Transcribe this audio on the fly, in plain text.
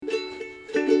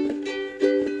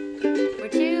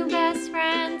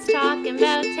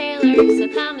so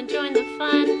come and join the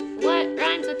fun. What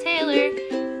rhymes with Taylor?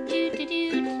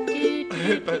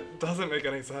 That doesn't make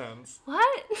any sense.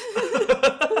 What?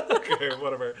 Okay,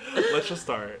 whatever. Let's just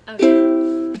start.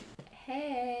 Okay.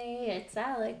 Hey, it's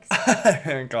Alex.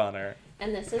 And Connor.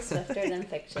 And this is Swifter Than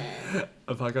Fiction.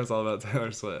 A podcast all about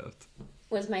Taylor Swift.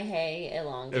 Was my hey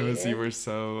elongated? It was, you were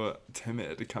so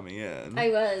timid coming in. I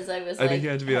was I like, think you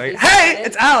had to be like, you hey, started?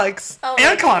 it's Alex Oh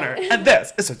and my Connor, God. and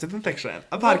this is Swifter Than Fiction,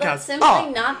 a Well, podcast. that's simply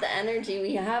not the energy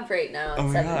we have right now Oh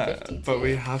at my god, 7:52. but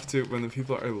we have to, when the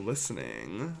people are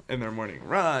listening in their morning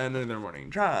run, in their morning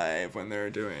drive, when they're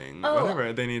doing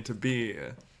whatever, they need to be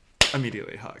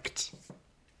immediately hooked.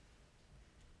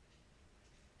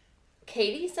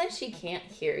 Katie says she can't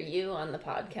hear you on the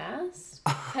podcast.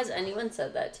 Has anyone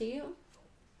said that to you?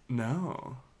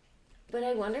 No. But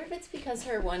I wonder if it's because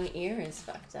her one ear is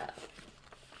fucked up.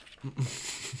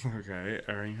 Okay,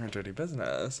 airing her dirty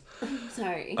business.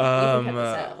 Sorry. You can cut this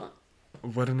out.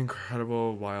 What an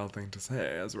incredible, wild thing to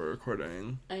say as we're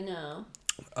recording. I know.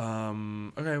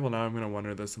 Okay, well now I'm gonna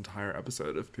wonder this entire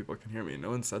episode if people can hear me.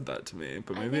 No one said that to me,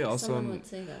 but maybe I think also someone would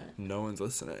say that. no one's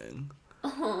listening.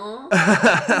 Aww.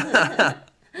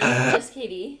 Just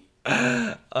Katie.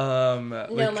 No,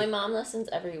 Like, my mom listens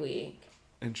every week.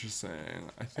 interesting.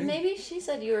 I And think maybe she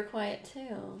said you were quiet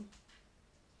too.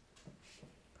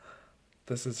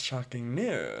 this is shocking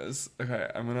news. Okay,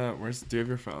 I'm gonna. Do you have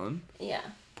your phone? Yeah.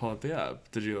 Pull up the app.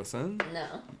 Did you listen? No.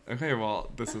 Okay, well,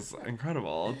 this is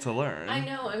incredible to learn. I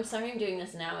know. I'm sorry I'm doing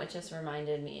this now. It just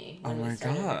reminded me when Oh my we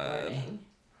started God. recording.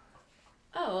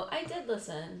 Oh, I did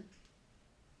listen.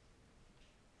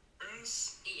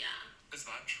 Yeah. Is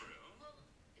that true? Well,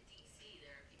 DC,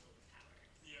 there are people with powers.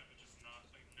 Yeah, but just not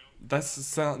like no. This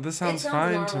sounds sounds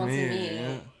fine normal to to me.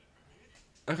 me.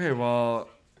 Okay, well,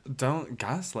 don't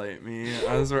gaslight me.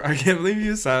 I can't believe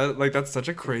you said that's such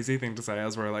a crazy thing to say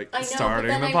as we're I know, but starting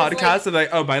then the I was podcast and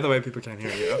oh, by the way, people can't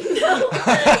hear you. No.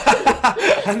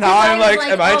 And now I'm was like,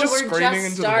 am I oh, just we're screaming just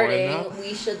into starting. the void now?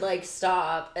 We should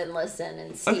stop and listen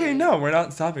and see. Okay, no, we're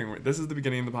not stopping. This is the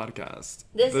beginning of the podcast.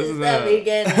 This is the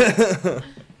beginning.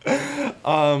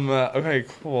 Okay,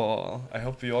 cool. I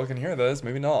hope you all can hear this.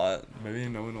 Maybe not. Maybe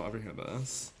no one will ever hear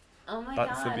this. Oh my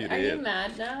That's the god, beauty. are you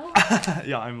mad now?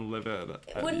 Yeah, I'm livid.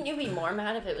 Wouldn't you be more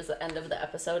mad if it was the end of the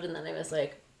episode and then I was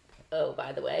like, oh,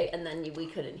 by the way, and then we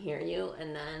couldn't hear you,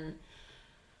 and then...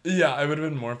 Yeah, I would have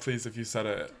been more pleased if you said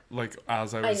it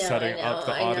as I was setting up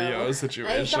the audio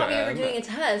situation. I thought we were doing a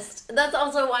test. That's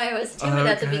also why I was timid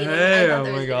at the beginning. I Okay, thought oh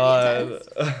there was my gonna be a god.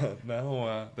 test.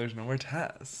 No, there's no more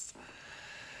tests.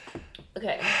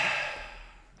 Okay.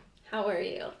 How are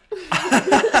you?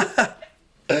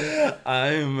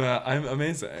 I'm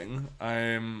amazing.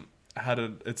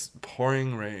 It's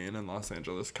pouring rain in Los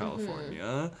Angeles,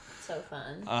 California. So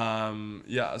fun.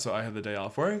 Yeah, so I had the day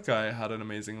off work. I had an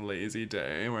amazing lazy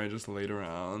day where I just laid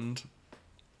around.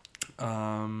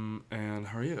 And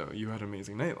how are you? You had an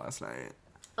amazing night last night.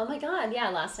 Oh my god, yeah,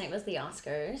 last night was the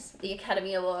Oscars, the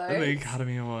Academy Awards. The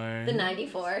Academy Award. The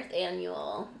 94th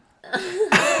annual.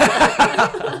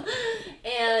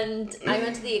 And I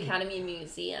went to the Academy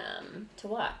Museum to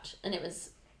watch, and it was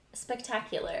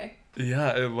spectacular.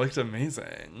 Yeah, it looked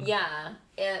amazing. Yeah,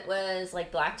 it was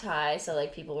black tie, so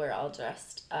people were all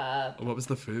dressed up. What was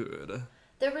the food?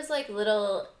 There was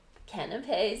little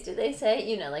canapes, do they say?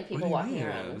 People do you walking mean?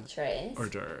 around with trays. Hors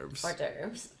d'oeuvres. Hors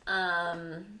d'oeuvres.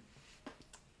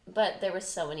 But there were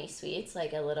so many sweets,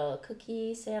 a little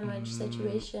cookie sandwich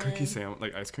situation. Cookie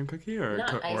sandwich, ice cream cookie or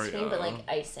Not ice Oreo? cream, but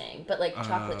icing. But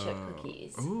chocolate chip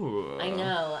cookies. Ooh. I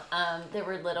know. There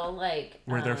were little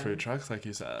Were there food trucks, like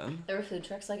you said? There were food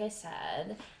trucks, like I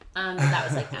said. But that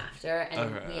was after, and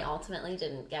Okay. we ultimately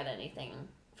didn't get anything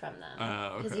from them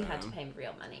because you had to pay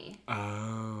real money.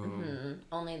 Oh.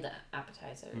 Only the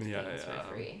appetizers Yeah, things yeah.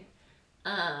 were free.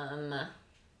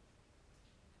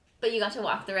 But you got to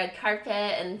walk the red carpet,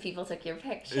 and people took your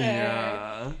picture.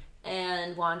 Yeah.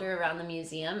 And wander around the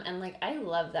museum, and I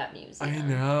love that museum. I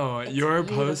know. It's Your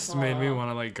post made me beautiful.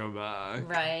 want to go back.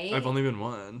 Right? I've only been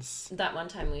once. That one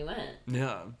time we went.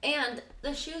 Yeah. And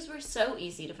the shoes were so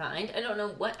easy to find. I don't know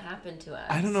what happened to us.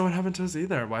 I don't know what happened to us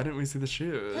either. Why didn't we see the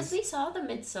shoes? Because we saw the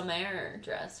Midsommar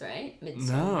dress, right? No,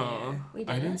 Midsommar. We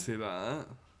I didn't see that.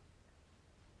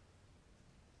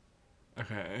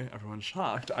 Okay, everyone's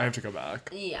shocked. I have to go back.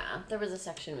 Yeah, there was a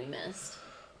section we missed.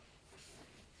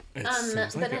 It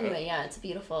seems But like anyway, yeah, it's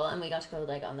beautiful, and we got to go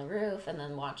on the roof and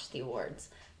then watch the awards.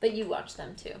 But you watched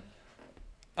them too.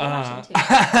 I watched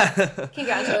them too.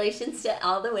 Congratulations to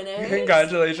all the winners.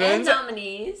 Congratulations. And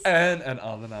nominees. And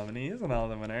all the nominees and all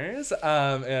the winners.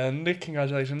 And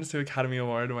congratulations to Academy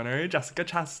Award winner Jessica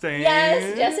Chastain.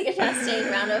 Yes, Jessica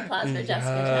Chastain. Round of applause for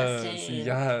Jessica Chastain.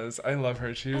 Yes, I love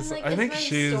her. She's. I'm like, I think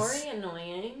she's. Story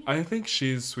annoying. I think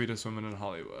she's sweetest woman in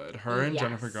Hollywood. Her and Yes.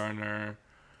 Jennifer Garner.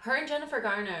 Her and Jennifer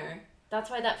Garner. That's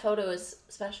why that photo is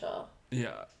special.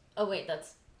 Yeah. Oh wait,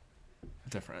 that's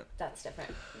Different.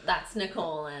 different. That's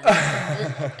Nicole and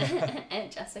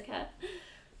and Jessica.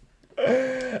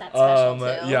 That's special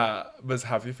too. Yeah, was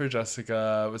happy for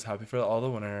Jessica. Was happy for all the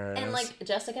winners. And like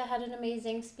Jessica had an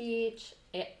amazing speech.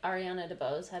 Ariana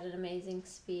DeBose had an amazing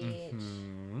speech.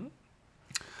 Mm-hmm.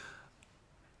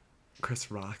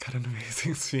 Chris Rock had an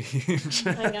amazing speech.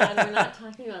 Oh my god, we're not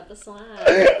talking about the slap.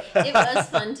 It was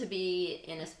fun to be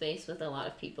in a space with a lot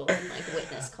of people and like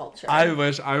witness culture. I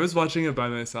wish I was watching it by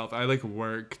myself. I like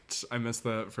worked. I missed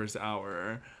the first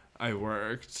hour. I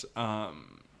worked.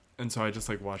 And so I just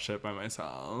like watched it by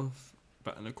myself,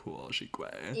 but in a cool, chic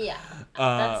way. Yeah,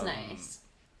 that's nice.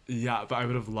 Yeah, but I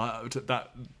would have loved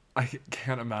that. I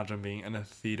can't imagine being in a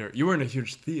theater. You were in a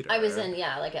huge theater. I was in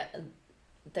like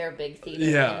their big theater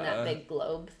in that big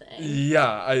globe thing. Yeah,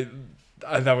 I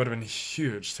that would have been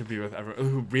huge to be with everyone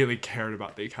who really cared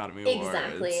about the Academy Awards.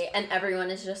 Exactly, and everyone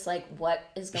is just like, what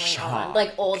is going on? Shocked.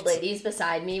 Like old ladies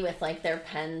beside me with like their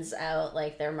pens out,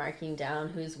 like they're marking down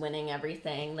who's winning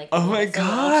everything. Like, oh my it's a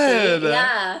little god, sheet.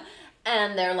 Yeah,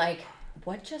 and they're like,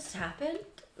 what just happened?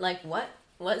 Like, what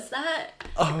was that?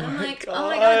 Oh I'm my like, god. oh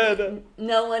my god,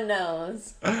 no one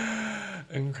knows.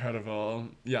 Incredible.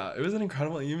 Yeah, it was an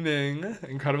incredible evening.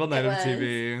 Incredible night of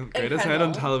TV. Greatest night incredible.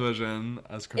 on television,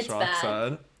 as Chris It's Rock back.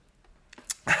 said.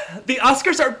 The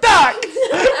Oscars are back!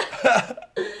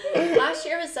 Last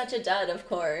year was such a dud, of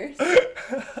course.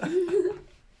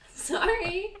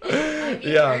 Sorry. I'm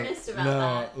being earnest about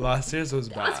that. Last year's was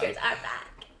The bad. Oscars are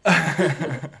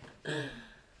back.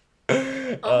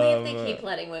 Only if they keep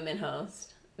letting women host.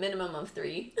 Minimum of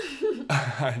 3.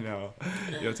 I know.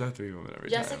 You have to have 3 women every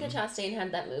Jessica time. Chastain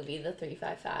had that movie, The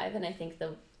 355, and I think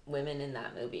the women in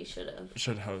that movie should have.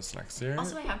 Should host next year.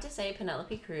 Also, I have to say,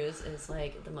 Penelope Cruz is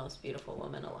like the most beautiful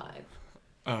woman alive.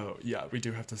 Oh, yeah, we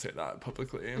do have to say that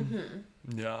publicly.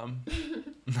 Mm-hmm. Yeah.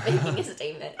 Making a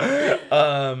statement.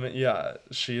 Yeah,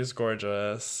 she's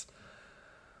gorgeous.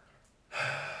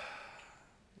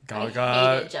 Gaga.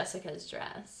 I hated Jessica's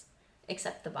dress.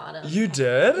 Except the bottom. You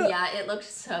did? Yeah, it looked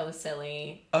so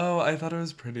silly. Oh, I thought it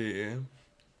was pretty.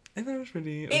 I thought it was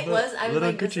pretty. It was. I was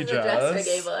like, this is a dress for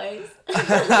gay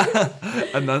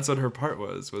boys. And that's what her part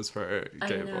was for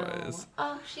gay I know. boys.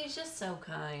 Oh, she's just so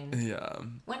kind. Yeah.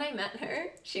 When I met her,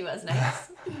 she was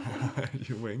nice.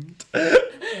 You winked.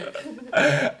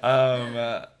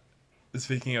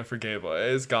 Speaking of for gay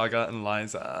boys, Gaga and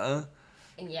Liza.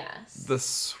 Yes. The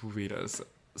sweetest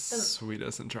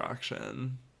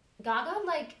interaction. Gaga,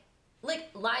 like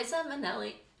Liza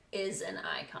Minnelli is an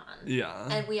icon. Yeah.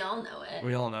 And we all know it.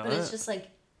 We all know but it. But it's just like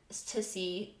to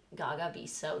see Gaga be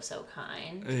so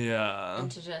kind. Yeah. And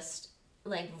to just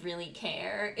like really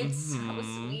care. It's so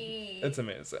sweet. It's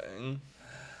amazing.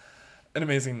 An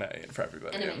amazing night for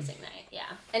everybody. An amazing night,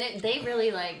 yeah. And they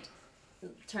really like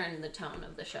turned the tone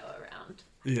of the show around.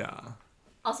 Yeah.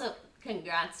 Also,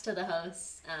 congrats to the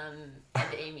hosts and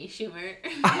Amy Schumer.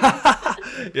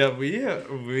 Yeah, we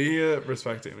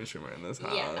respect Amy Schumer in this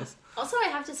house. Yeah. Also, I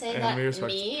have to say And that we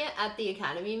respect- me at the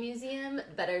Academy Museum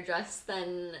better dressed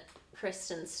than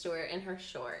Kristen Stewart in her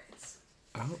shorts.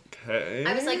 Okay.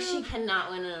 I was like, she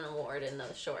cannot win an award in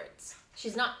those shorts.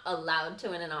 She's not allowed to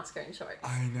win an Oscar in shorts.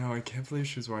 I know. I can't believe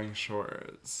she's wearing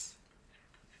shorts.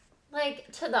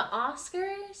 Like, to the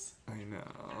Oscars? I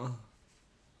know.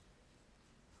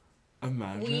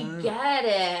 Imagine. We get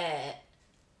it.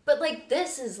 But, like,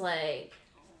 this is like...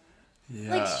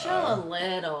 Yeah. Like, show a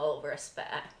little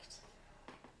respect.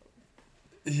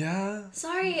 Yeah.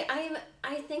 Sorry,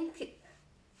 I think...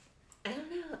 I don't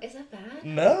know. Is that bad?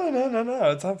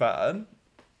 No. It's not bad.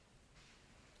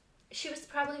 She was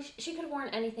probably... She could have worn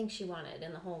anything she wanted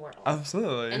in the whole world.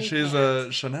 Absolutely. And you She's can't.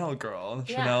 a Chanel girl.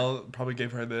 Yeah. Chanel probably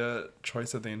gave her the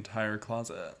choice of the entire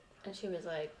closet. And she was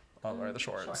like... I'll wear the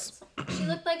shorts. She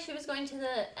looked like she was going to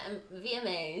the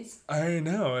VMAs. I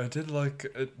know.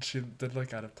 She did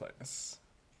look out of place.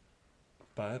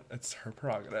 But it's her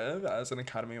prerogative as an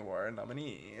Academy Award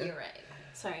nominee. You're right.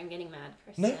 Sorry, I'm getting mad,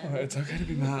 Kristen. No, it's okay to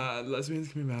be mad. Lesbians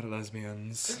can be mad at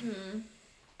lesbians.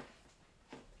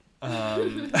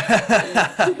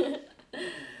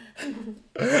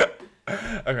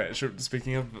 Okay,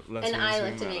 speaking of lesbians And I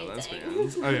being looked mad at amazing.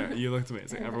 lesbians. Oh yeah, you looked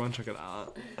amazing. Everyone check it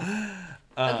out.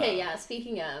 Okay, yeah,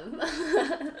 speaking of...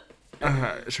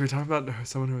 Should we talk about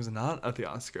someone who was not at the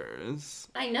Oscars?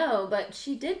 I know, but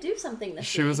she did do something this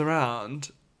She week. was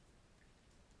around.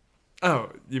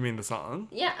 Oh, you mean the song?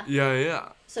 Yeah. Yeah.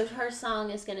 So her song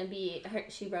is going to be...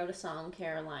 She wrote a song,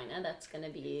 Carolina, that's going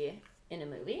to be in a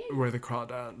movie. Where the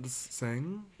crawdads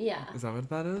sing? Yeah. Is that what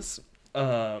that is?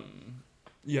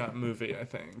 Yeah, movie, I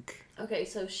think. Okay,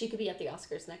 so she could be at the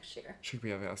Oscars next year. She could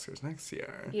be at the Oscars next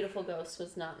year. Beautiful Ghost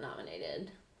was not nominated.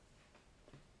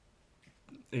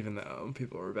 Even though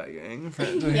people were begging for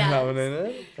it to be Yes.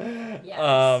 nominated. Yes.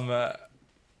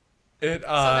 So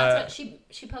that's what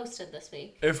she posted this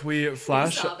week. If we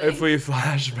flash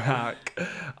back,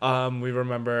 we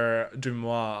remember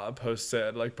Dumois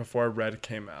posted like before Red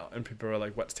came out, and people were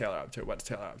like, "What's Taylor up to? What's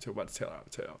Taylor up to? What's Taylor up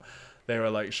to?" They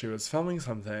were like, she was filming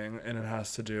something, and it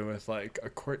has to do with like a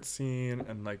court scene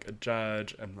and like a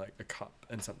judge and like a cop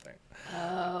and something.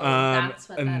 Oh, that's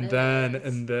what and that then is.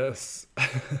 in this,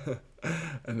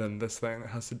 and then this thing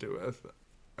has to do with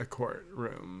a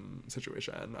courtroom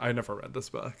situation. I never read this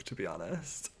book, to be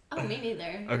honest. Oh, me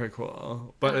neither. Okay,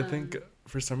 cool. But I think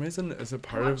for some reason, is it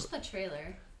part I of? watched the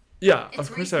trailer. Yeah, It's of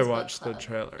course Reese's I Book watched the Club.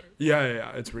 trailer.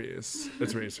 Yeah. It's Reese.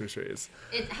 It's Reese.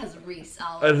 It has Reese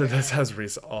all over This it. has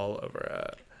Reese all over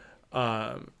it.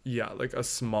 Yeah, like a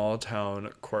small town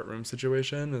courtroom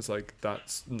situation is like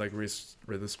that's like Reese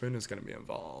Witherspoon is gonna be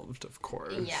involved, of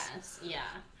course. Yes, yeah.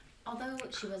 Although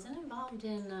she wasn't involved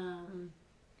in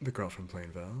The Girl from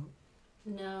Plainville.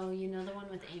 no, you know the one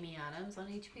with Amy Adams on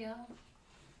HBO?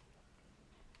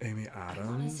 Amy I want to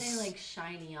Adams. say like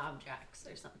Shiny Objects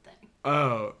or something.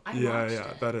 Oh, I yeah, watched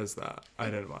yeah, it. that is that. I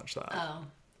didn't watch that. Oh.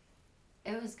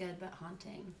 It was good but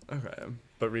haunting. Okay,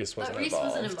 but Reese wasn't But Reese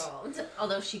involved. wasn't involved.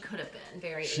 Although she could have been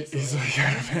very She easily. easily could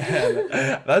have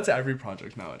been. That's every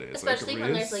project nowadays. Especially like,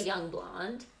 when there's Reese- a young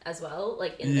blonde as well,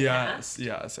 like in the Yes, cast.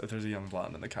 yes. If there's a young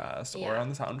blonde in the cast or Yeah. on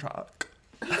the soundtrack.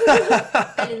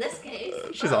 And in this case,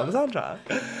 She's on the soundtrack.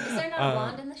 Is there not a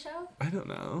blonde in the show? I don't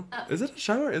know. Oh. Is it a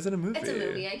show or is it a movie? It's a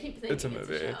movie. I keep thinking It's a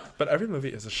movie. show. But every movie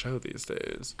is a show these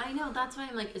days. I know. That's why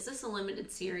I'm like, is this a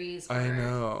limited series? Or... I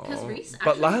know. Because Reese But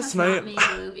actually last has night- not made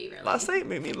a movie, really. Last night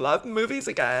made me love movies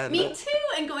again. Me too.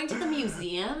 And going to the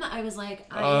museum, I was like,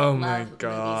 I Oh love my movies. I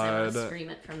want to God. scream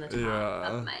it from the top Yeah.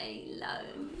 of my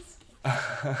lungs.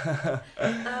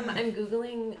 I'm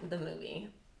Googling the movie.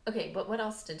 Okay, but what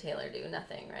else did Taylor do?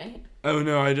 Nothing, right? Oh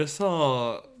no, I just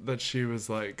saw that she was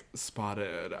like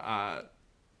spotted at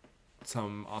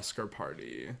some Oscar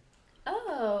party.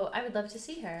 Oh, I would love to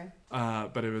see her.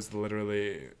 But it was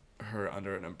literally her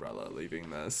under an umbrella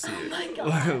leaving the Oh my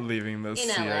God. leaving the In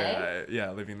CAA. Yeah,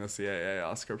 leaving the CAA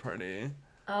Oscar party.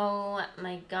 Oh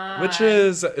my God. Which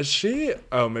is she?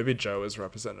 Oh, maybe Joe is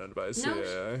represented by No,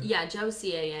 CAA. yeah, Joe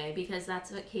CAA, because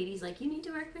that's what Katie's like, you need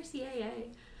to work for CAA.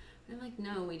 And I'm like,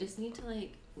 no, we just need to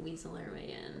like weasel our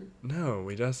way in. No,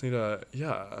 we just need to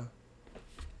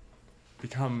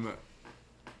become.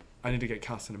 I need to get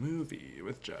cast in a movie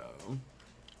with Joe,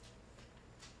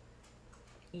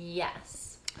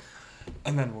 Yes.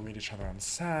 and then we'll meet each other on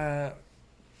set.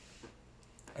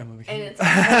 And we'll become. And it's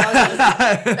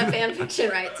the fan fiction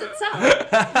writes itself.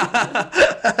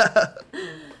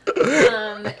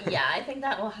 Yeah, I think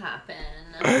that will happen.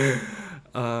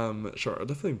 Sure, I'll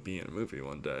definitely be in a movie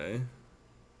one day.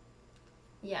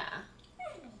 Yeah.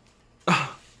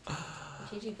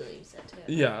 Gigi believes it too.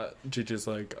 Yeah, Gigi's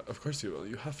like, of course you will.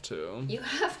 You have to. You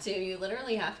have to. You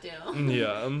literally have to.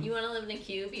 Yeah. You want to live in a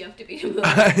cube, you have to be in a movie.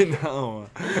 I know.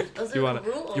 Those You are want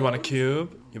the rules. you want a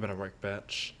cube? You better work,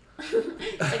 bitch.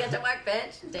 I get to work,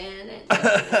 bitch.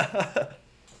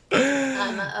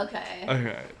 Okay.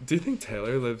 Okay. Do you think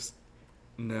Taylor lives?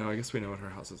 No, I guess we know what her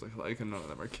house is like, and none of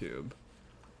them are cube.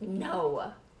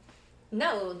 No,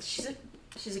 she's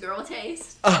a girl with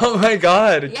taste. Oh my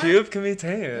God, Yeah. cube can be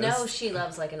taste. No, she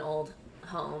loves like an old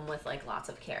home with like lots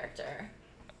of character.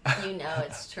 You know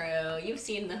it's true. You've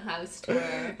seen the house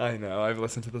tour. I know. I've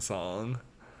listened to the song.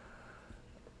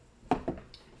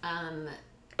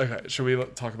 Okay, should we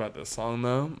talk about this song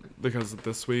though? Because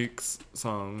this week's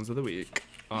songs of the week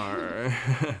are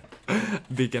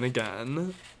 "Begin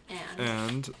Again"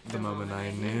 and "The Moment I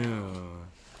Knew."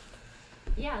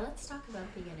 Yeah, let's talk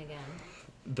about Begin Again.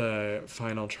 The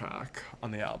final track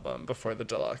on the album before the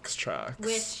deluxe tracks.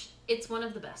 Which, it's one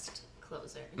of the best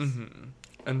closers. Mm-hmm.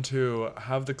 And to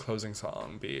have the closing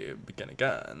song be "Begin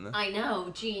Again." I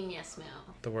know, genius,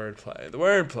 Mel. The wordplay. The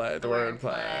wordplay. The Wordplay.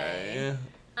 wordplay.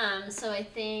 So I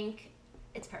think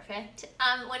it's perfect.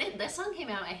 When this song came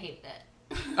out, I hated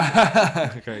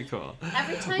it. Okay, cool.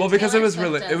 Every time Well, because Taylor it was Swift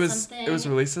really does it was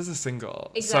something- released as a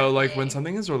single. So like when Exactly.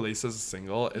 something is released as a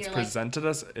single, it's You're like- presented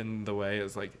us in the way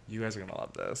as like you guys are gonna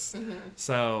love this. Mm-hmm.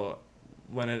 So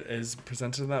when it is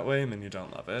presented that way and then you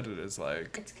don't love it, it is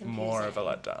like it's confusing. More of a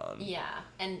letdown. Yeah,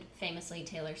 and famously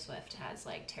Taylor Swift has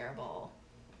like terrible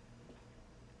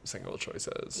single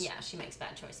choices. Yeah, she makes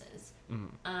bad choices. Mm.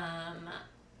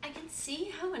 I can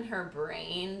see how in her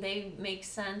brain they make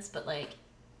sense, but like,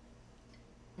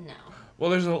 no. Well,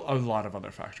 there's a lot of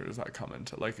other factors that come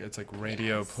into, like, it's like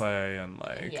radio Yes. play and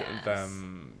like Yes.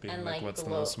 them being And, like, like, what's the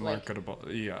lo- most like- marketable.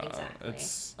 Yeah, Exactly.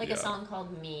 it's like yeah. a song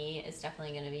called Me is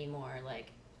definitely going to be more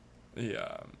like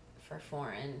Yeah, for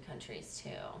foreign countries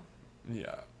too.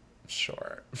 yeah,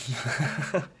 sure.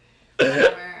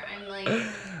 Whatever. I'm like,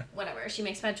 whatever. She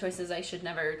makes bad choices. I should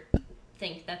never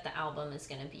think that the album is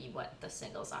going to be what the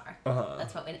singles are.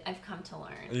 That's what I've come to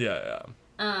learn. Yeah.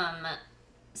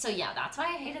 So yeah, that's why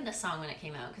I hated this song when it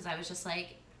came out, because I was just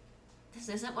like, this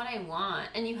isn't what I want.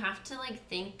 And you have to like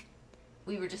think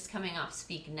we were just coming off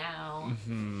Speak Now.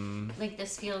 Mm-hmm. Like,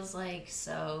 this feels like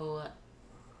so,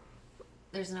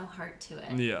 there's no heart to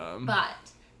it. Yeah. But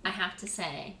I have to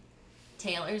say,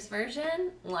 Taylor's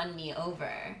version won me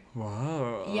over.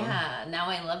 Wow. Yeah, now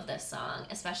I love this song,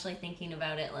 especially thinking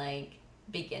about it like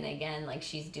Begin Again, like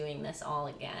she's doing this all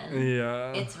again.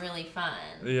 Yeah. It's really fun.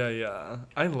 Yeah.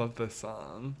 I love this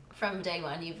song. From day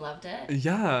one, you've loved it?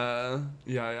 Yeah.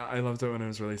 I loved it when it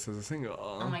was released as a single.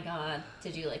 Oh my god.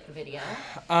 Did you like the video?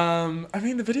 I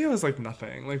mean, the video is like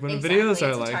nothing. Like, when Exactly, videos are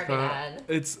it's a like Target that,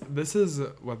 ad. this is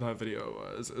what that video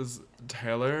was. Is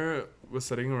Taylor was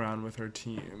sitting around with her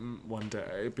team one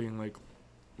day being like,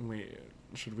 wait,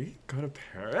 should we go to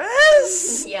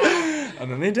Paris? Yeah.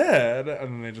 And then they did, and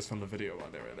then they just filmed the video while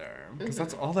they were there. Because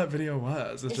that's all that video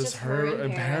was. It's just her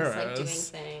in Paris. Like, doing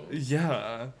things.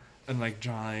 Yeah. And like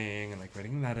drawing and like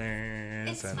writing letters.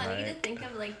 It's and funny to like, think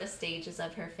of like the stages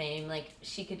of her fame. Like,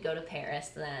 she could go to Paris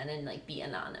then and like be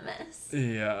anonymous.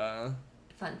 Yeah.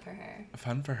 Fun for her.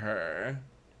 Fun for her.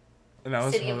 And that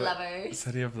was City of Lovers.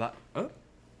 City of Oh.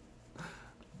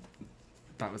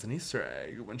 That was an Easter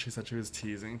egg when she said she was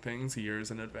teasing things years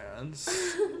in advance.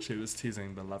 She was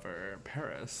teasing the Lover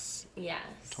Paris Yes.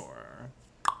 tour.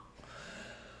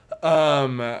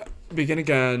 Begin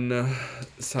Again.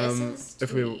 This is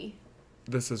Twee.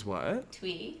 This is what?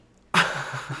 Twee.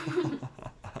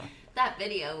 That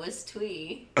video was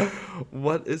Twee.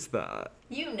 What is that?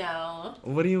 You know.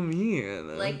 What do you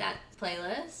mean? Like that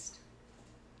playlist.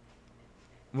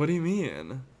 What do you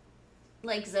mean?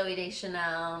 Like Zooey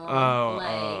Deschanel.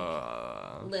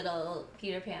 Oh. Little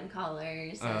Peter Pan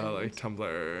collars. Oh, like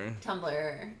Tumblr.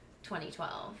 Tumblr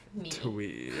 2012. Me.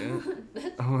 Tweet.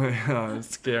 Oh my god,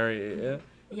 scary.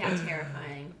 Yeah,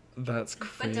 terrifying. That's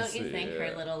crazy. But don't you think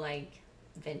her little, like,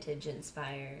 vintage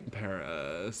inspired?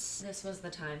 Paris. This was the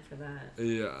time for that.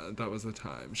 Yeah, that was the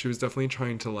time. She was definitely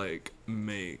trying to, like,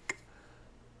 make,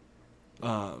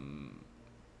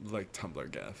 like,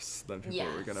 Tumblr gifs that people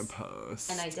were gonna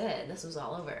post. And I did. This was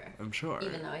all over. I'm sure.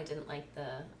 Even though I didn't like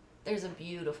there's a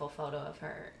beautiful photo of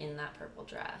her in that purple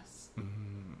dress.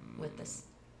 With this,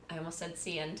 I almost said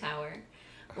CN Tower.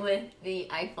 With the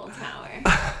Eiffel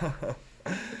Tower.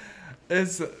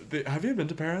 Have you been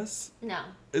to Paris? No.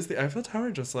 Is the Eiffel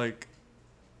Tower just, like,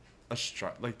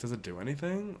 like, does it do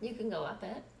anything? You can go up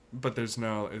it. But is there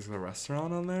a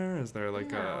restaurant on there? Is there,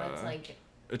 like, no, it's like...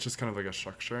 It's just kind of like a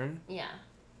structure? Yeah.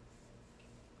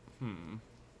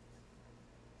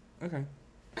 Okay.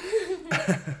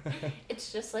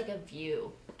 It's just like a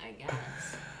view, I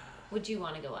guess. Would you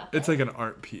want to go up It's it? like an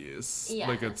art piece. Yes.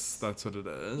 Like, that's what it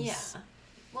is. Yeah.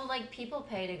 Well, like, people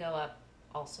pay to go up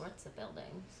all sorts of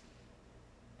buildings.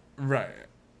 Right.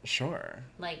 Sure.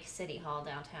 Like City Hall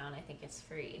downtown, I think it's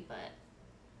free, but...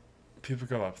 People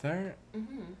go up there?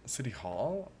 Mm-hmm. City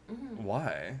Hall? Mm-hmm.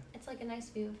 Why? It's like a nice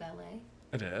view of LA.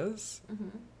 It is? Mm-hmm.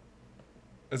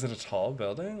 Is it a tall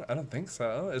building? I don't think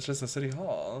so. It's just a City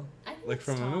Hall. I think Like it's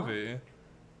from tall. a movie.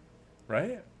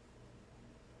 Right?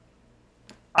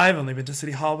 I've only been to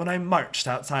City Hall when I marched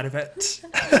outside of it.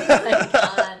 Oh my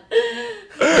god.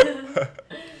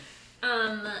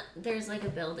 There's like a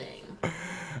building.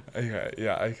 Okay,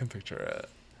 yeah, I can picture it.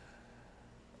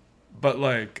 But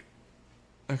like,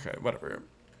 okay, whatever.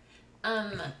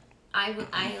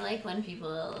 I like when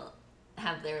people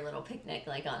have their little picnic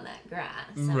like on that grass.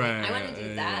 Right, I want to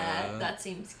do that. yeah. That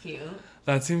seems cute.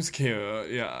 That seems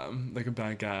cute, yeah. Like a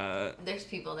baguette. There's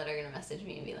people that are gonna message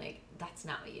me and be like, "That's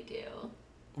not what you do."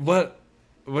 What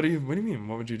do you mean?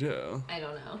 What would you do? I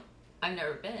don't know. I've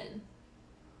never been.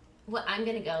 Well, I'm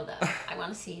gonna go though. I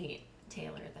want to see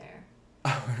Taylor there.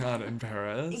 Oh my god, in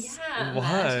Paris? Yeah. Why?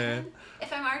 Imagine.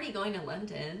 If I'm already going to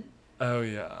London. Oh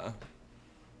yeah.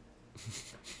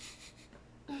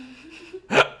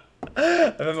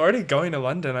 If I'm already going to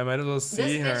London, I might as well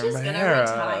see This her bitch is in gonna Paris.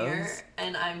 retire,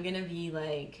 and I'm gonna be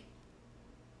like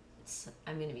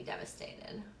I'm gonna be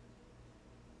devastated.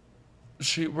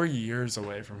 We're years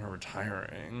away from her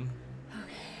retiring.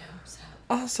 Okay, I hope so.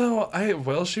 Also,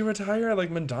 will she retire? Like,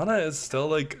 Madonna is still,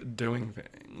 like, doing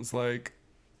things. Like...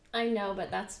 I know, but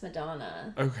that's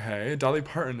Madonna. Okay, Dolly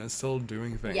Parton is still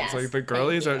doing things. Yes, like, the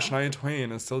girlies at Shania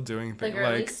Twain is still doing things. The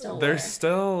girlies like, still they're work.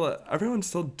 still... Everyone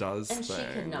still does And things. she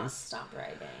could not stop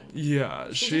writing. Yeah,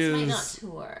 She she's... just might not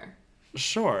tour.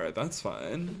 Sure, that's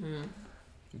fine. Mm-hmm.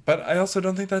 But I also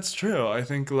don't think that's true. I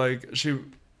think, like, she...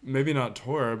 Maybe not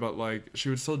tour, but, like, she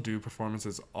would still do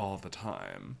performances all the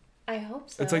time. I hope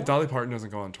so. It's like Dolly Parton doesn't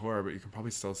go on tour, but you can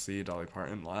probably still see Dolly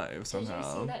Parton live somehow. Did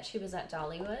you see that she was at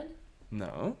Dollywood?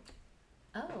 No.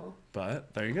 Oh.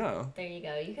 But there you go. There you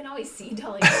go. You can always see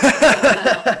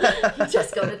Dollywood. You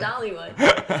just go to Dollywood.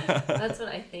 That's what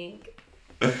I think.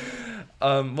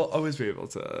 We'll always be able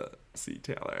to see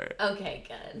Taylor. Okay,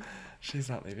 good. She's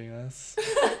not leaving us.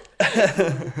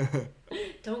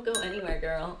 Don't go anywhere,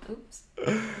 girl. Oops.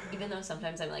 Even though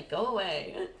sometimes I'm like, go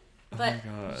away. But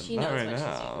oh my God. she Not knows right what she's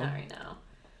now. doing. Not right now.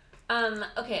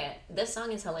 Okay, this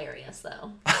song is hilarious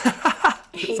though.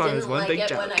 He song is didn't one like big it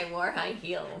joke. when I wore high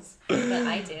heels, but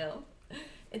I do.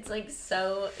 It's like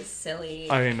so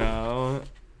silly. I know.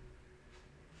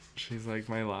 She's like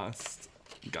my last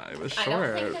guy with I don't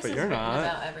short, think this but is you're written not.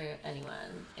 about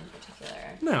anyone in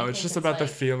particular. No, I it's think just about the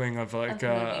like feeling of like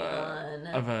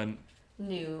of a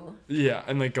new yeah,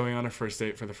 and like going on a first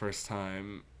date for the first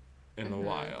time in a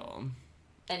while,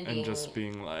 and just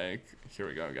being like, here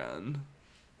we go again.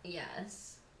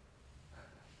 Yes.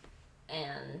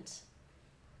 And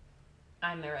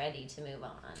I'm ready to move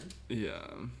on. Yeah.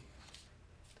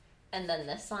 And then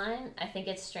this line, I think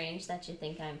it's strange that you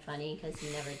think I'm funny because you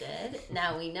never did.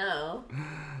 Now we know.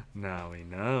 Now we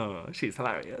know. She's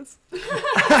hilarious.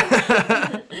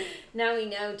 Now we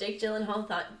know Jake Gyllenhaal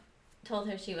told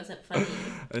her she wasn't funny.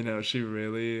 I know, she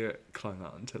really clung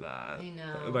on to that. I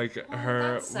know. Like Well,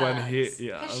 her that when he sucks,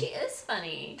 yeah. 'cause she is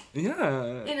funny.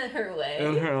 Yeah. In her way.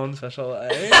 In her own special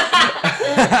way.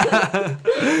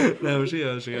 No, she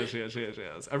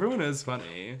is. Everyone is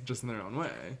funny, just in their own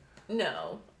way.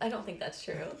 No, I don't think that's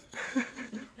true.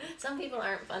 Some people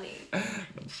aren't funny.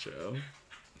 That's true.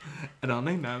 And I'll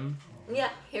name them.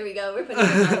 Yeah, here we go. We're putting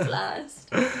them on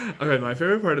blast. Okay, my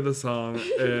favorite part of the song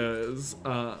is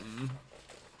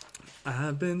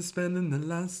I've been spending the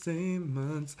last 8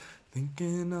 months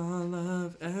thinking all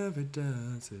love ever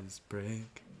does is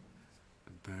break,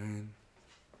 burn,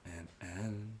 and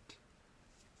end.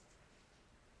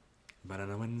 But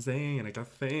on a Wednesday in a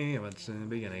cafe, I watch it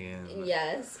begin again.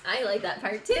 Yes, I like that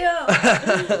part too.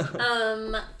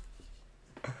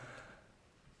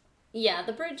 Yeah,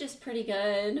 the bridge is pretty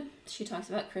good. She talks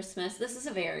about Christmas. This is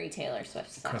a very Taylor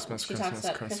Swift song. She talks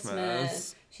about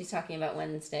Christmas. She's talking about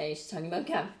Wednesday. She's talking about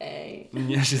cafe.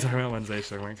 Yeah, she's talking about Wednesday. She's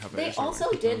talking about cafe. They also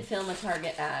did film a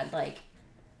Target ad, like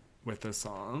with this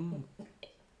song.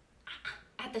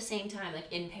 at the same time,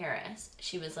 like in Paris.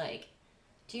 She was like,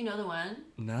 "Do you know the one?"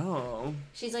 No.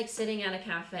 She's like sitting at a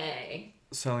cafe.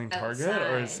 Selling Target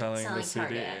or selling the CD?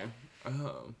 Target.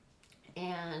 Oh.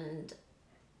 And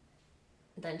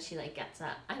then she like gets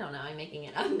up. I don't know. I'm making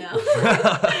it up now.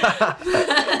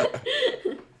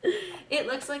 It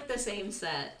looks like the same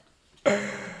set.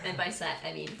 And by set,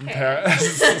 I mean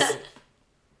Paris.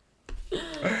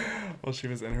 Well, she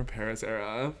was in her Paris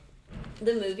era.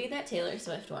 The movie that Taylor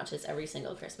Swift watches every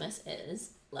single Christmas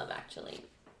is Love Actually.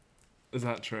 Is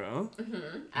that true?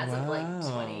 Mm-hmm. As of like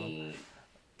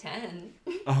 2010.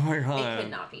 Oh my God. It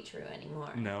could not be true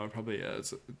anymore. No, it probably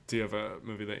is. Do you have a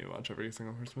movie that you watch every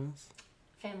single Christmas?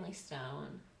 Family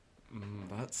Stone.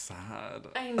 That's sad.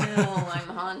 I know, I'm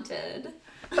haunted.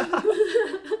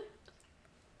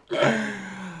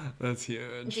 That's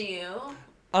huge. Do you?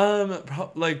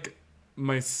 Like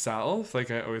myself, like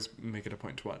I always make it a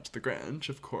point to watch The Grinch,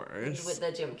 of course. With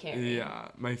the Jim Carrey. Yeah,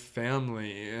 my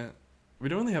family, we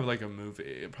don't really have like a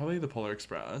movie. Probably The Polar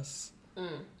Express.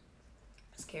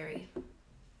 Scary.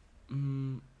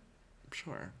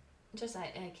 Sure. Just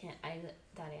I can't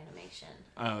that animation.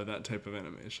 Oh, that type of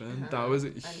animation. That was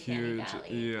huge.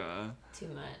 Valley. Yeah. Too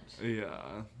much.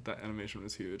 Yeah, that animation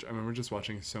was huge. I remember just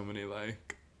watching so many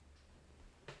like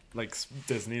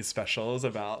Disney specials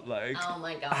about like oh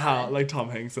my God, how like Tom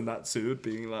Hanks in that suit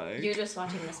being like you're just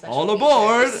watching the special all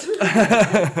aboard.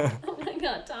 Oh my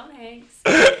God, Tom Hanks.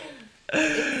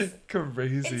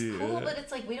 Crazy. It's cool, but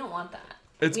it's like we don't want that.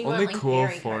 It's we only want, like, cool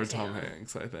very for cartoon. Tom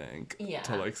Hanks, I think. Yeah.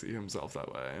 To like see himself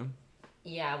that way.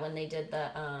 Yeah, when they did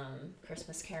the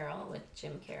Christmas Carol with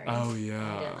Jim Carrey. Oh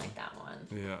yeah. I didn't like that one.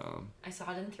 Yeah. I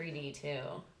saw it in 3D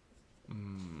too.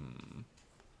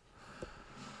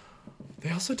 They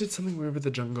also did something weird with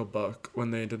the Jungle Book when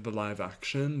they did the live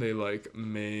action. They like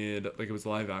made like it was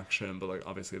live action, but like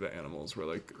obviously the animals were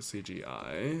like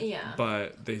CGI. Yeah.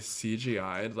 But they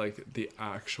CGI'd like the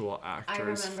actual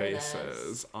actors'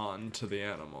 faces onto the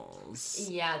animals.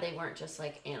 Yeah, they weren't just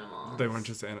like animals. They weren't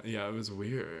just yeah, it was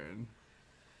weird.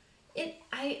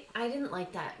 I didn't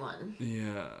like that one.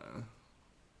 Yeah.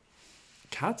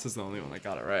 Cats is the only one that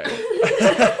got it right.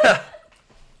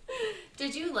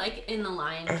 Did you like in The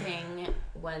Lion King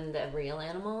when the real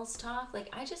animals talk? Like,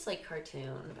 I just like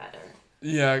cartoon better.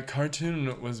 Yeah,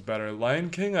 cartoon was better. Lion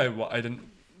King, I didn't,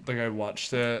 like, I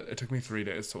watched it. It took me 3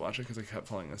 days to watch it because I kept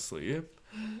falling asleep.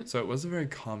 So it was a very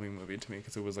calming movie to me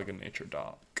because it was like a nature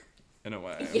doc, in a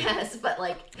way. Yes, but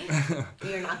like,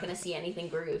 you're not going to see anything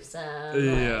gruesome.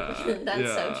 Yeah. Like, that's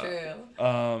yeah. so true.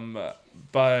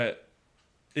 But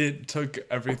it took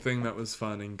everything that was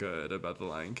fun and good about The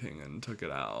Lion King and took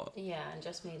it out. Yeah, and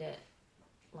just made it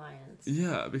lions.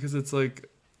 Yeah, because it's like,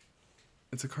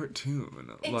 it's a cartoon.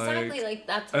 Exactly, like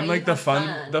that's why and you like have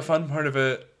fun. The fun part of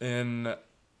it in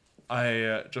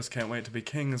I Just Can't Wait to Be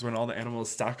King is when all the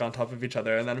animals stack on top of each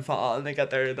other and then fall and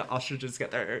the ostriches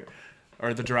get their,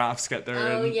 or the giraffes get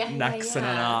their necks in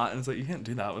a knot. And it's like, you can't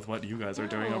do that with what you guys are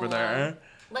doing over there.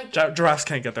 Like giraffes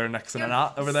can't get their necks in a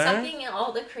knot over there. Sucking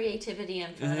all the creativity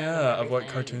and fun. Yeah, of what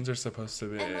cartoons are supposed to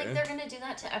be. And like they're gonna do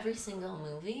that to every single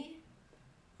movie.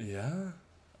 Yeah.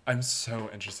 I'm so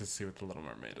interested to see what The Little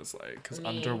Mermaid is like, because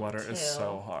underwater is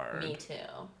so hard. Me too.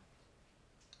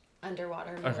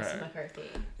 Underwater, Melissa McCarthy.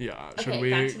 Yeah, should we...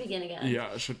 back to begin again.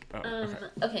 Yeah, should...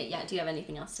 okay, yeah, do you have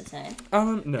anything else to say?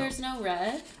 No. There's no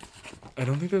red. I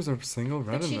don't think there's a single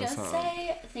red in this song. song. But she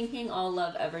does say, thinking all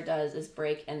love ever does is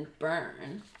break and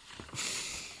burn.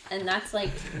 And that's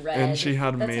like red. And she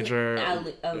had that's major...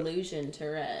 an allusion to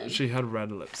red. She had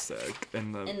red lipstick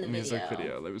in the music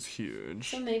video. That was huge.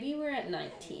 So maybe we're at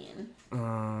 19.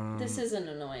 This is an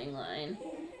annoying line.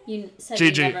 You said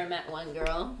Gigi. you never met one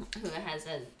girl who has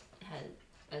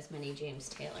as many James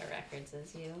Taylor records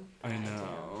as you. I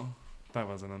know. That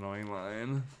was an annoying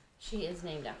line. She is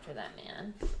named after that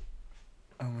man.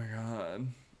 Oh my god.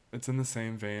 It's in the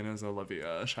same vein as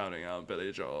Olivia shouting out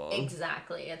Billy Joel.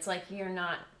 Exactly. It's like you're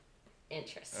not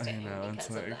interesting because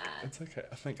of that. It's okay.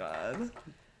 Oh my god.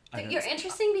 You're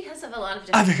interesting because of a lot of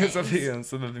different things.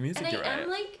 Because of the music, and you're right. I'm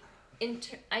like...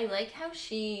 I like how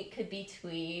she could be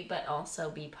twee, but also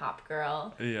be pop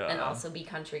girl. Yeah. And also be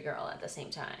country girl at the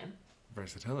same time.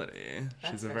 Versatility.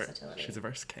 That's versatility. She's a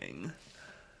verse king.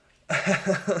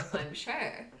 I'm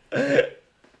sure. Okay.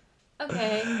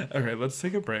 Okay, let's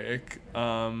take a break.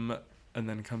 And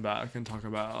then come back and talk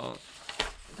about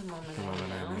The Moment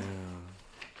I Knew.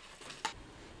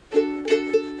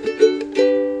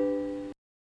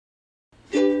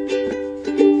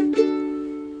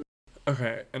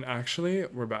 Okay, and actually,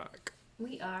 we're back.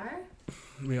 We are?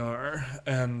 We are,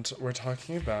 and we're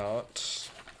talking about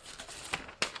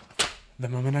the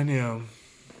moment I knew.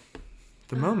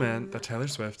 The moment that Taylor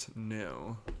Swift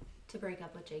knew. To break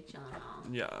up with Jake Gyllenhaal.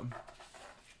 Yeah.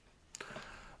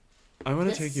 I want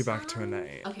to take you back to a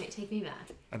night. Okay, take me back.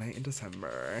 A night in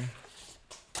December.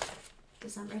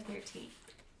 December 13th.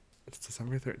 It's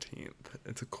December 13th.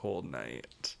 It's a cold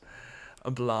night. A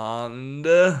blonde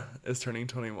is turning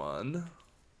 21.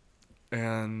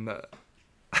 And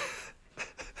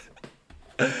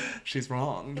she's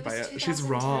wronged by a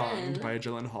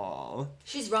Gyllenhaal.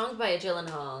 She's wronged by a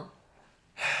Gyllenhaal.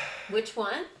 Which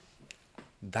one?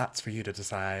 That's for you to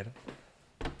decide.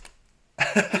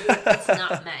 It's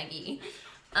not Maggie.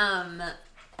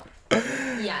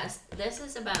 Yes, this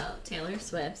is about Taylor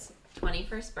Swift's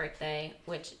 21st birthday,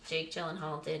 which Jake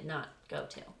Gyllenhaal did not go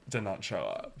to. Did not show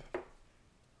up.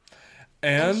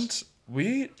 And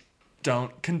we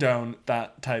don't condone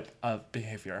that type of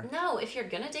behavior. No, if you're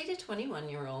gonna date a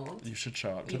 21-year-old, you should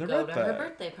show up to their birthday. birthday. You go to her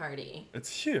birthday party.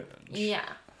 It's huge. Yeah.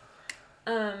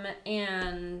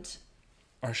 And...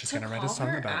 Or she's gonna write a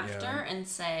song about you. after and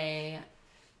say...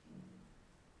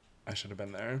 I should have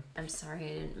been there. I'm sorry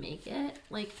I didn't make it.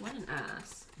 Like, what an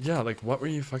ass. Yeah, like, what were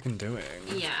you fucking doing?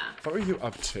 Yeah. What were you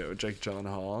up to, Jake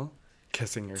Gyllenhaal?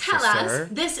 Kissing your sister? Tell us.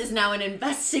 This is now an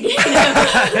investigation.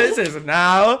 This is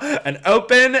now an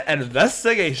open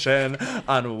investigation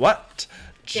on what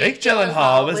Jake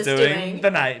Gyllenhaal was doing the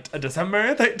night of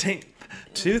December 13th,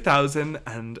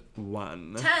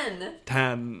 2001. 10.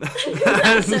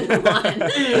 2001.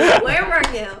 Where were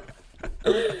you?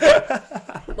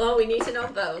 Well, we need to know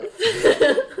both.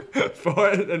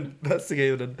 For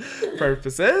investigative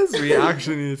purposes, we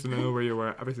actually need to know where you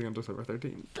were everything on December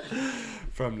 13th.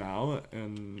 From now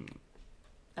and...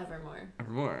 Evermore.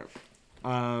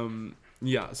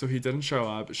 Yeah, so he didn't show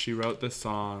up. She wrote this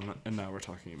song, and now we're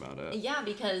talking about it. Yeah,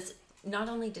 because not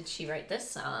only did she write this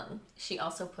song, she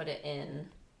also put it in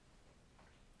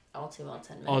All Too Well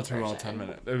 10 Minute All Too Well 10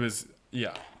 Minute. It was,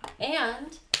 yeah.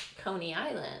 And Coney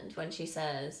Island, when she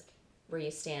says, where you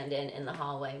stand in the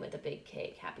hallway with a big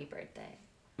cake, happy birthday.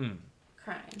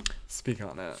 Crying. Speak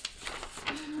on it.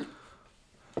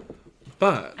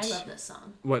 But I love this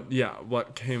song.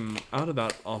 What came out of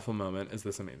that awful moment is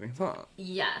this amazing song.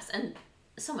 Yes, and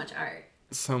so much art.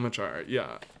 So much art,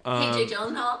 yeah. Hey, Jake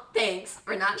Gyllenhaal, thanks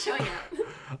for not showing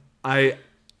up.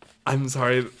 I'm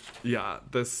sorry. Yeah,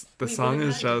 the song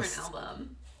is just.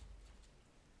 Album.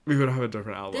 We would have a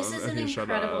different album. This is an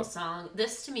incredible song.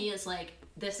 This to me is like,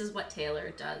 this is what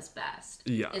Taylor does best.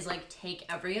 Yeah. Is like take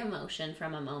every emotion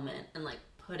from a moment and like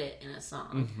put it in a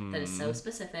song that is so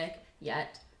specific,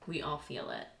 yet we all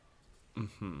feel it.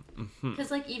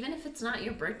 Because like even if it's not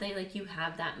your birthday, like you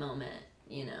have that moment,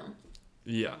 you know.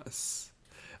 Yes.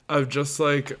 Of just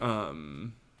like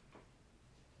and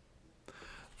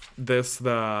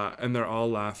they're all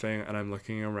laughing and I'm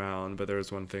looking around, but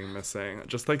there's one thing missing.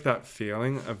 Just like that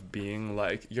feeling of being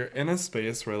like you're in a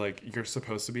space where like you're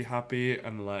supposed to be happy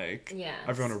and like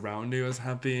everyone around you is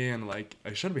happy and like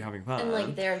I should be having fun. And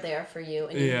like they're there for you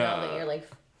and you know that you're like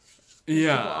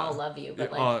people all love you,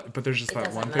 but like but there's just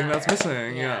that one thing that's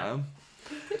missing. Yeah.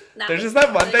 There's just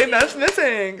that one thing that's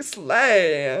missing.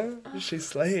 Slay. She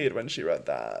slayed when she wrote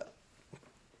that.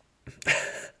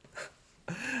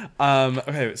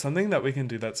 Okay, something that we can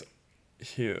do that's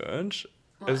huge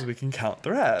is we can count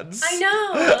threads. I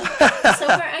know. So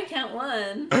far I count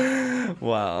 1.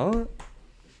 Well,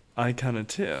 I counted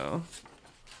 2.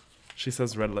 She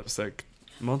says red lipstick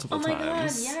multiple times. Oh my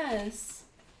god, yes.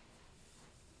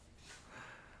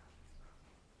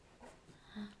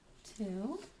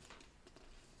 2.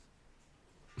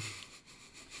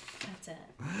 That's it.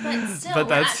 But still, but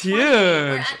that's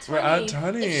huge. We're at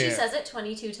 20. If she says it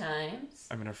 22 times,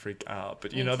 I'm gonna freak out.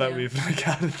 But you know that we've like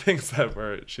added things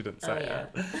that she didn't say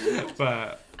it.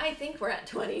 But I think we're at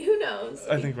 20. Who knows?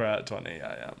 I think we're at 20.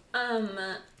 Yeah.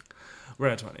 We're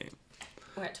at 20.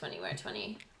 We're at 20. We're at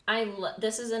 20.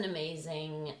 This is an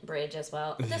amazing bridge as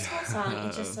well. This whole song,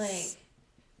 it's just like.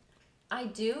 I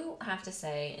do have to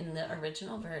say, in the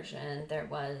original version, there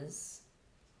was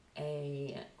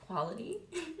a quality,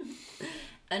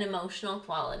 an emotional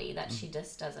quality that she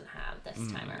just doesn't have this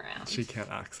time around. She can't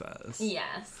access.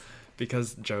 Yes.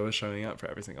 Because Joe is showing up for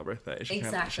every single birthday. She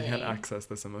can't access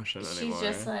this emotion anymore. She's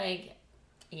just like,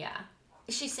 yeah.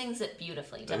 She sings it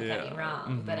beautifully, don't get me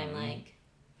wrong, but I'm like,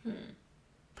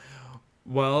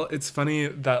 Well, it's funny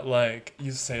that, like,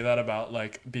 you say that about,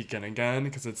 like, Begin Again,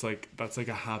 because it's, like, that's, like,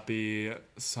 a happy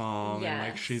song, and,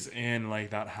 like, she's in, like,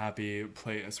 that happy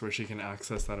place where she can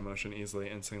access that emotion easily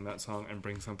and sing that song and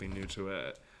bring something new to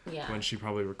it. Yeah. When she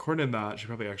probably recorded that, she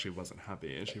probably actually wasn't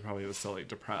happy, and she probably was still, like,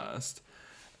 depressed.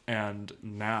 And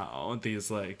now, these,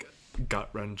 like,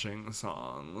 gut-wrenching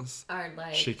songs are,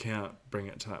 like... She can't bring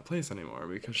it to that place anymore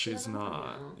because she's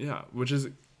not... Yeah, which is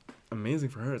amazing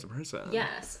for her as a person.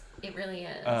 Yes. It really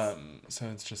is. So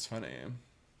it's just funny.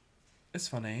 It's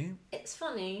funny. It's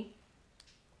funny.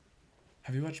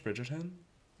 Have you watched Bridgerton?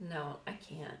 No, I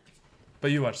can't.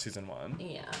 But you watched season 1.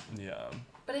 Yeah. Yeah.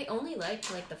 But I only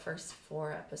liked, like, the first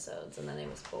 4 episodes, and then I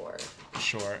was bored.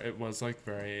 Sure, it was, like,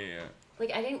 very...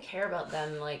 Like, I didn't care about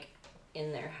them, like,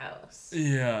 in their house.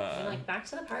 Yeah. And, like, back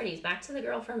to the parties, back to the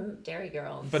girl from Dairy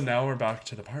Girls. But now we're back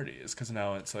to the parties, because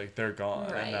now it's, like, they're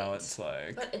gone, right. and now it's,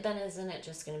 like... But then isn't it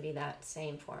just going to be that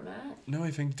same format? No,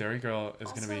 I think Dairy Girl is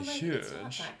going to be huge. It's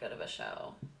not that good of a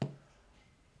show.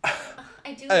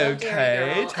 I do love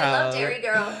Dairy Girl. I love Dairy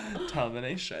Girl.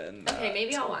 Termination. Okay,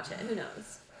 maybe I'll watch it. Who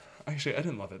knows? Actually, I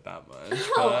didn't love it that much. Did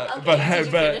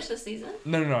you finish the season?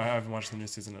 No, I haven't watched the new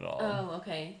season at all. Oh,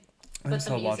 okay. I'm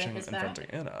still watching Inventing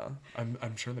Anna.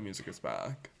 I'm sure the music is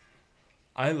back.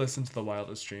 I listen to the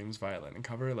Wildest Dreams violin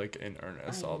cover like in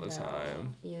earnest all the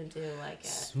time. You do like it.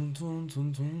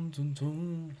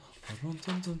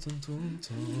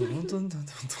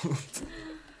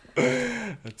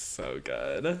 It's so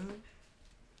good.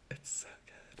 It's so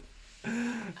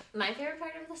good. My favorite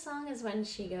part of the song is when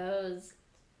she goes,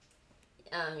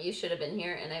 you should have been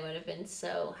here and I would have been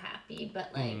so happy,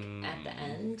 but like at the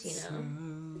end, you know. So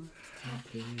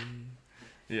happy.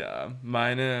 Yeah,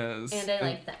 mine is. And I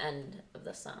like the end of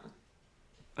the song.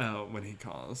 Oh, when he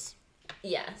calls.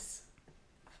 Yes.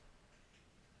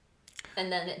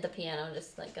 And then the piano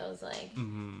just like goes like.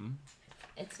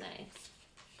 It's nice.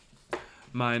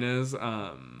 Mine is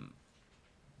and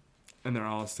they're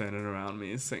all standing around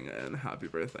me singing "Happy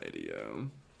Birthday to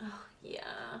You." Oh yeah.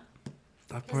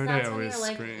 That part I always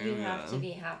when you're scream. Like, you have to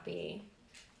be happy.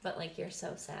 But, like, you're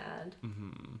so sad.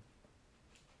 Mm-hmm.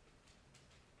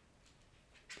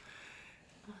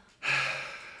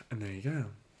 And there you go.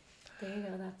 There you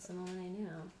go. That's the moment I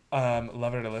knew.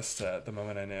 Lover to list it, the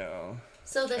moment I knew.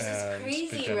 So this is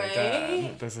crazy, Begin right?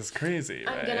 Again. This is crazy,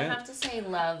 right? I'm gonna have to say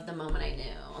love the moment I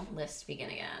knew. List begin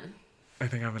again. I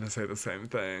think I'm gonna say the same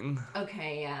thing.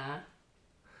 Okay, yeah.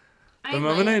 The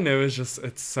moment I knew is just,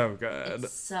 it's so good.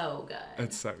 It's so good.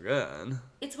 It's so good.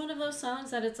 It's one of those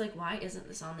songs that it's like, why isn't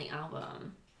this on the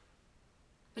album?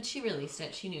 But she released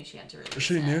it. She knew she had to release it.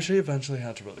 She knew she eventually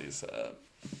had to release it.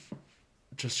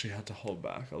 Just she had to hold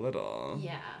back a little.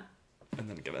 Yeah. And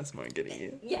then give us more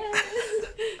giddy. Yes.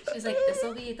 She was like, this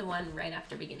will be the one right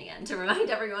after Begin Again to remind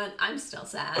everyone I'm still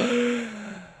sad.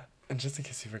 And just in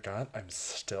case you forgot, I'm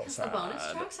still sad. The bonus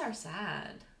tracks are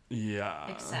sad. Yeah.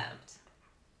 Except.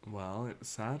 Well, it's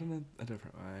sad in a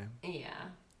different way. Yeah.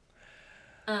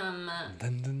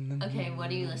 Okay, what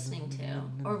are you listening to?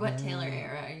 Or what Taylor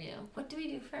era are you? What do we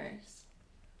do first?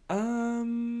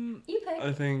 You pick.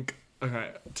 I think,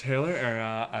 okay, Taylor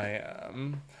era I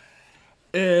am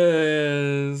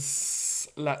is,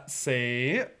 let's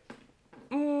see,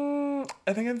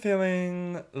 I think I'm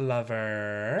feeling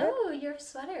Lover. Oh, your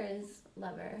sweater is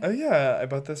Lover. Oh yeah, I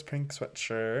bought this pink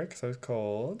sweatshirt because I was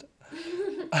cold.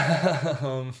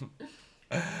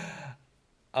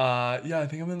 Yeah, I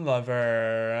think I'm in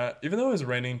Lover. Even though it was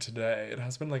raining today, it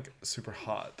has been like super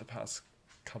hot the past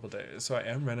couple days. So I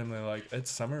am randomly like,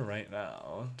 it's summer right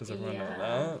now. Does everyone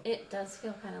know that? It does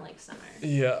feel kind of like summer.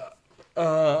 Yeah.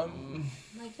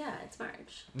 Like, yeah, it's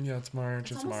March. Yeah, it's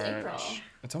March. It's almost March. April.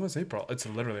 It's almost April. It's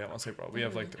literally almost April. We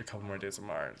have like a couple more days of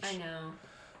March. I know.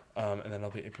 And then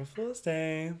it'll be April Fool's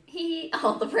Day.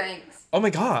 All the pranks. Oh my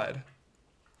God.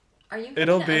 Are you?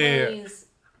 It'll be.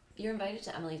 You're invited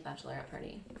to Emily's bachelorette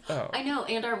party. Oh. I know,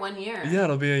 and our 1 year. Yeah,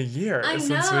 it'll be a year I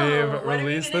since know. we've What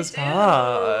released this do?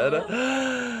 pod.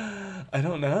 I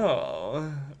don't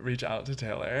know. Reach out to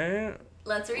Taylor.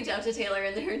 Let's reach out to Taylor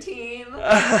and her team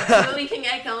so we can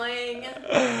get going.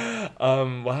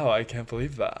 Wow, I can't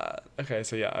believe that. Okay,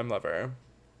 so yeah, I'm Lover.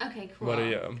 Okay, cool. What are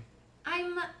you?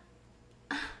 I'm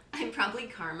probably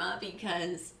Karma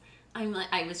because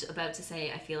I was about to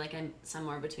say I feel like I'm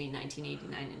somewhere between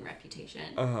 1989 and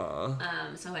Reputation.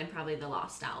 So I'm probably the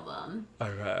Lost Album.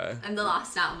 Okay. I'm the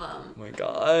Lost Album. Oh my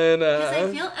God. Because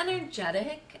I feel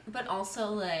energetic, but also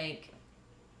like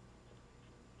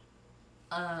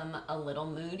a little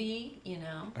moody, you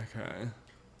know? Okay.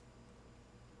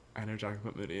 Energetic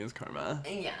but moody is Karma.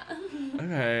 Yeah.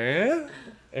 Okay.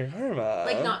 Karma.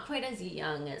 Like not quite as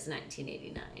young as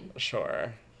 1989.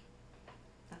 Sure.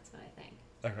 That's what I think.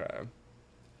 Okay.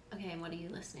 Okay, and what are you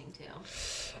listening to?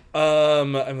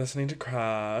 I'm listening to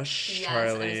Crash, yes, Charlie. I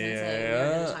was gonna say we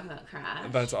were gonna talk about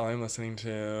Crash. That's all I'm listening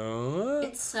to.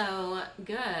 It's so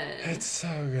good. It's so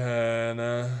good.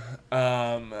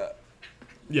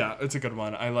 Yeah, it's a good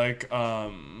one. I like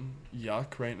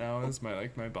Yuck right now is my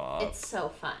bop. It's so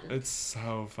fun. It's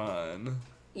so fun.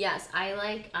 Yes, I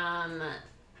like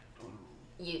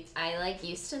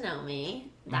Used to Know Me.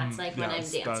 That's like when I'm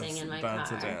dancing in my car.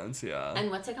 That's a dance, yeah. And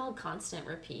what's it called? Constant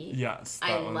Repeat. Yes,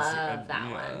 I love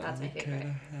that one. That's my favorite.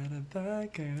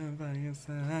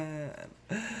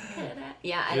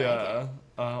 Yeah, I like it.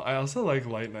 I also like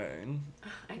Lightning.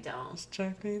 I don't.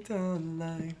 Strike me down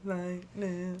like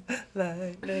lightning,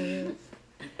 lightning.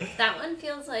 That one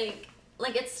feels like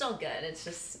it's still good. It's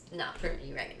just not for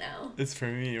me right now. It's for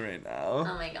me right now.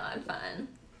 Oh my God, fun.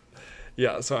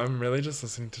 Yeah, so I'm really just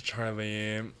listening to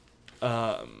Charlie.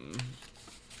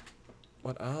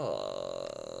 What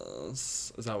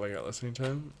else? Is that what you're listening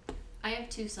to? I have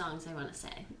 2 songs I want to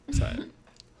say.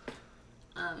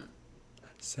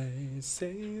 Say.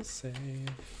 Say.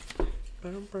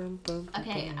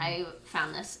 Okay, I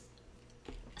found this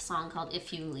song called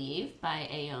If You Leave by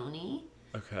Aoni.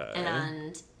 Okay.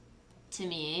 And to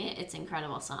me, it's an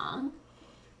incredible song.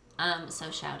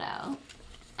 So shout out.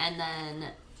 And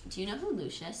then, do you know who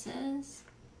Lucius is?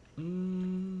 I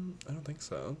don't think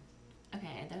so.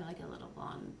 Okay, they're like a little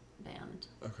blonde band.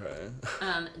 Okay.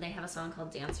 They have a song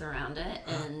called Dance Around It,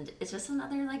 and it's just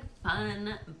another like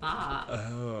fun bop.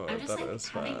 Oh, I'm just that like is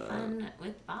having fun. fun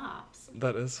with bops.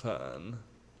 That is fun.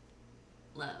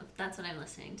 Love. That's what I'm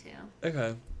listening to.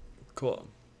 Okay. Cool.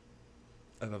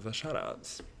 I love the shout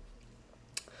outs.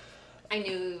 I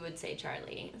knew we would say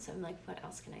Charlie, so I'm like, what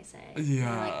else can I say? Yeah. And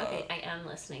I'm like, okay, I am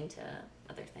listening to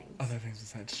other things. Other things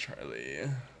besides Charlie.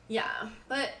 Yeah,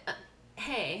 but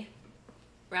hey,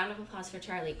 round of applause for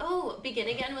Charlie. Oh, Begin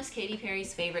Again was Katy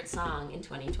Perry's favorite song in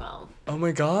 2012. Oh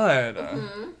my God.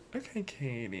 Mm-hmm. Okay,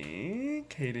 Katie.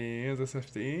 Katie is a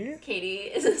Swiftie. Katie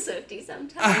is a Swiftie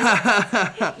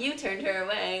sometimes. You turned her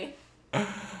away.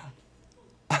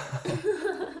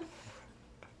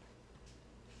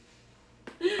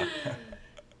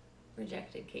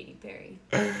 Rejected Katy Perry.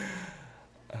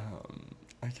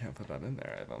 I can't put that in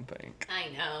there, I don't think. I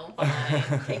know.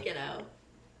 Fine. Take it out.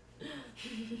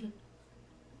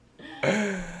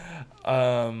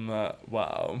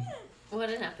 Wow. What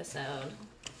an episode.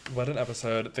 What an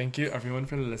episode. Thank you everyone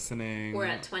for listening. We're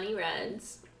at 20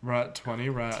 reds. We're at 20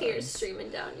 reds. Tears streaming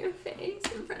down your face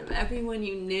in front of everyone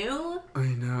you knew. I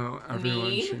know. Everyone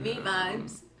Me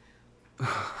vibes.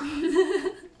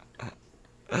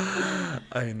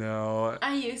 I know.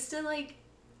 I used to like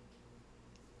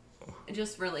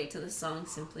just relate to the song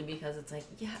simply because it's like,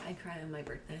 yeah, I cry on my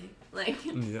birthday. Like,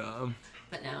 yeah.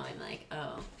 But now I'm like,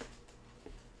 oh,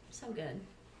 so good.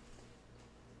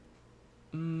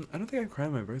 I don't think I cry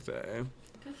on my birthday.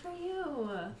 Good for you.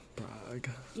 Brag.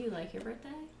 You like your birthday?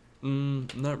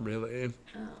 Not really.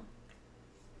 Oh.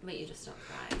 But you just don't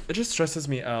cry. It just stresses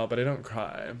me out, but I don't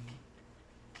cry.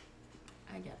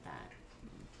 I get that.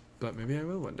 But maybe I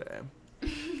will one day.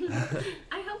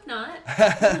 I hope not.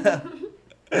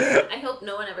 I hope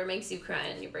no one ever makes you cry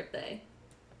on your birthday.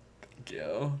 Thank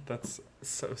you. That's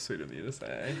so sweet of you to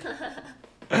say.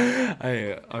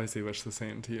 I obviously wish the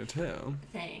same to you too.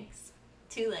 Thanks.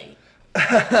 Too late.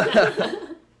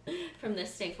 From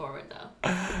this day forward, though.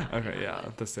 Okay, yeah,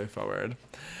 this day forward.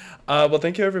 Well,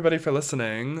 thank you everybody for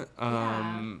listening.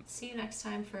 See you next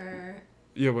time for...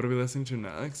 Yeah, what are we listening to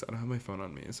next? I don't have my phone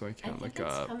on me, so I can't look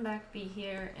up. Come Back, Be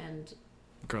Here, and...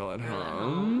 Girl at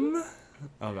Home.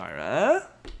 Elvira.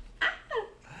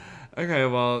 Okay,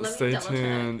 well, stay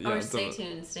tuned. Yeah, stay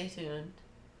tuned.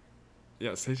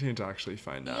 Yeah, stay tuned to actually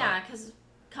find out. Yeah, because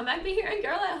Come Back, Be Here, and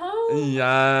Girl at Home.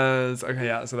 Yes. Okay,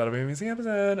 yeah, so that'll be an amazing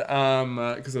episode.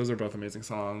 Because those are both amazing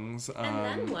songs. And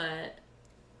then what?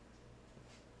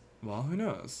 Well, who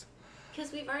knows?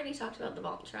 Because we've already talked about the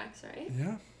vault tracks, right?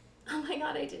 Yeah. Oh my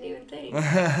god, I didn't even think.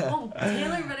 Oh,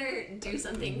 Taylor better do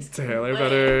something. Taylor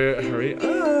better hurry up,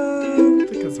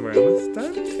 because we're almost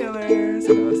done, Taylor.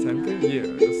 So now it's time for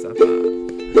you to step up.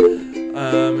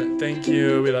 Thank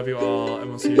you. We love you all,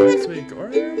 and we'll see you next week, or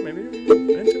maybe